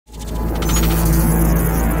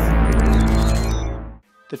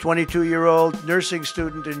The 22-year-old nursing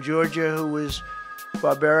student in Georgia who was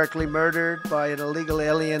barbarically murdered by an illegal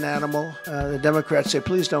alien animal. The Democrats say,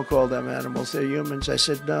 please don't call them animals. They're humans. I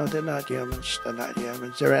said, no, they're not humans. They're not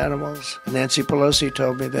humans. They're animals. And Nancy Pelosi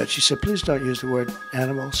told me that. She said, please don't use the word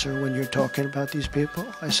animal, sir, when you're talking about these people.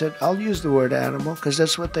 I said, I'll use the word animal because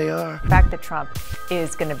that's what they are. The fact that Trump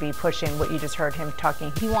is going to be pushing what you just heard him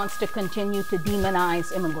talking. He wants to continue to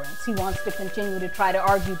demonize immigrants. He wants to continue to try to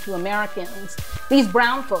argue to Americans, these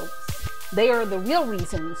brown folks, they are the real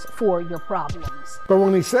reasons for your problems. But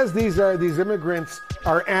when he says these immigrants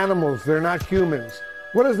are animals, they're not humans,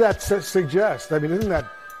 what does that suggest? I mean, isn't that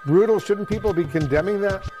brutal? Shouldn't people be condemning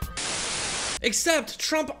that? Except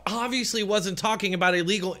Trump obviously wasn't talking about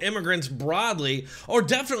illegal immigrants broadly, or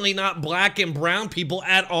definitely not black and brown people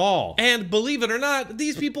at all. And believe it or not,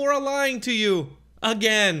 these people are lying to you.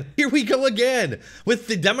 Again, here we go again, with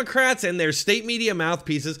the Democrats and their state media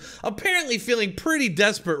mouthpieces apparently feeling pretty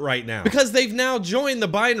desperate right now because they've now joined the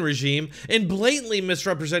Biden regime in blatantly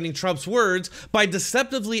misrepresenting Trump's words by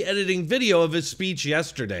deceptively editing video of his speech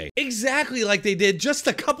yesterday. Exactly like they did just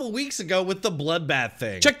a couple weeks ago with the bloodbath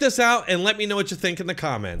thing. Check this out and let me know what you think in the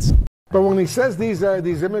comments. But when he says these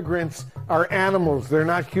immigrants are animals, they're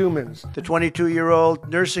not humans. The 22-year-old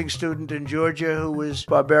nursing student in Georgia who was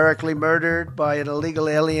barbarically murdered by an illegal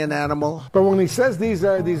alien animal. But when he says these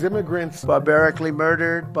immigrants barbarically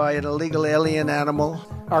murdered by an illegal alien animal.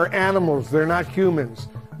 Are animals, they're not humans.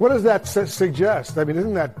 What does that suggest? I mean,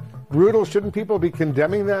 isn't that brutal? Shouldn't people be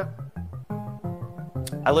condemning that?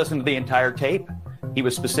 I listened to the entire tape. He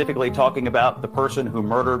was specifically talking about the person who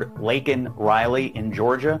murdered Laken Riley in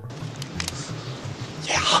Georgia.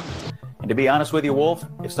 Yeah. And to be honest with you, Wolf,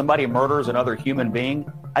 if somebody murders another human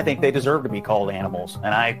being, I think they deserve to be called animals. And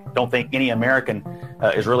I don't think any American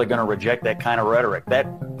is really going to reject that kind of rhetoric. That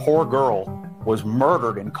poor girl was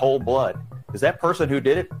murdered in cold blood. Is that person who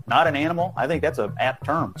did it not an animal? I think that's an apt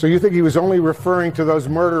term. So you think he was only referring to those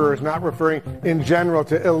murderers, not referring in general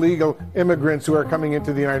to illegal immigrants who are coming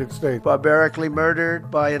into the United States? Barbarically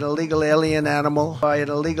murdered by an illegal alien animal. By an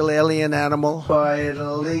illegal alien animal. By an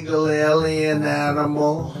illegal alien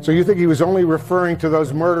animal. So you think he was only referring to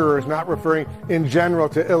those murderers, not referring in general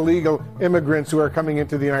to illegal immigrants who are coming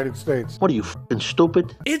into the United States? What are you, f***ing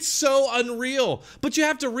stupid? It's so unreal. But you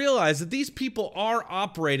have to realize that these people are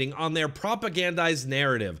operating on their propagandized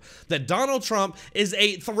narrative that Donald Trump is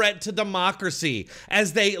a threat to democracy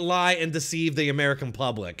as they lie and deceive the American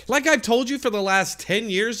public. Like I've told you for the last 10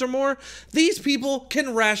 years or more, these people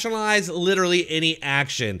can rationalize literally any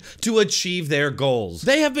action to achieve their goals.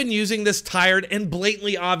 They have been using this tired and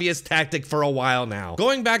blatantly obvious tactic for a while now.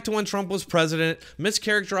 Going back to when Trump was president,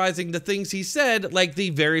 mischaracterizing the things he said like the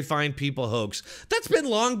very fine people hoax. That's been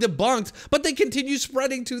long debunked, but they continue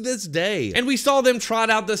spreading to this day. And we saw them trot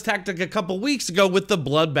out this tactic a couple weeks ago with the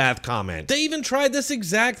bloodbath comment. They even tried this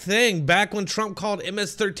exact thing back when Trump called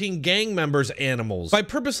MS-13 gang members animals by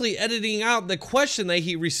purposely editing out the question that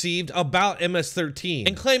he received about MS-13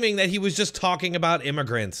 and claiming that he was just talking about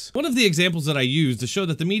immigrants. One of the examples that I used to show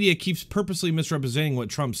that the media keeps purposely misrepresenting what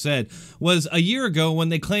Trump said was a year ago when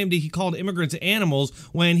they claimed he called immigrants animals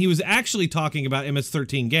when he was actually talking about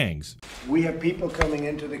MS-13 gangs. We have people coming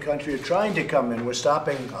into the country or trying to come in. We're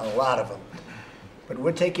stopping a lot of them. But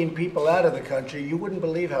we're taking people out of the country. You wouldn't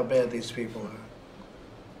believe how bad these people are.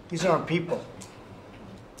 These aren't people.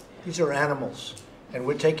 These are animals. And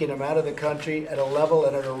we're taking them out of the country at a level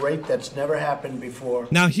and at a rate that's never happened before.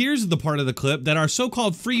 Now here's the part of the clip that our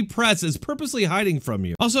so-called free press is purposely hiding from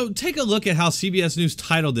you. Also, take a look at how CBS News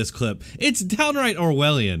titled this clip. It's downright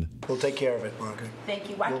Orwellian. We'll take care of it, Margaret. Thank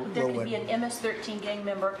you. There could be an MS-13 gang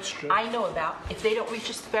member I know about. If they don't reach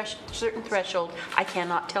a certain threshold, I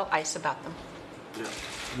cannot tell ICE about them.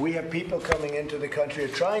 We have people coming into the country or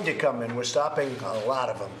trying to come in. We're stopping a lot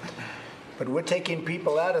of them. But we're taking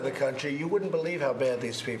people out of the country. You wouldn't believe how bad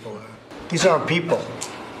these people are. These aren't people.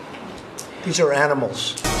 These are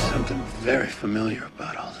animals. Something very familiar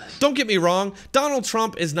about all this. Don't get me wrong, Donald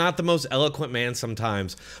Trump is not the most eloquent man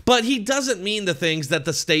sometimes, but he doesn't mean the things that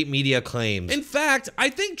the state media claims. In fact, I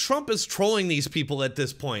think Trump is trolling these people at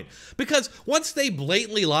this point, because once they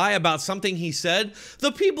blatantly lie about something he said,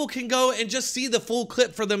 the people can go and just see the full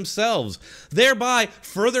clip for themselves, thereby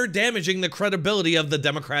further damaging the credibility of the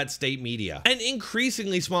Democrat state media. An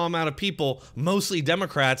increasingly small amount of people, mostly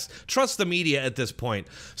Democrats, trust the media at this point,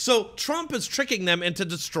 so Trump is tricking them into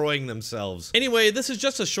destroying themselves. Anyway, this is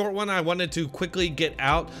just a short one I wanted to quickly get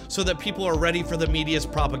out so that people are ready for the media's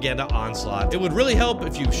propaganda onslaught. It would really help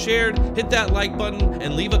if you shared, hit that like button,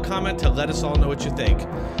 and leave a comment to let us all know what you think.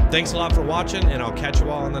 Thanks a lot for watching, and I'll catch you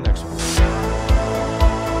all on the next one.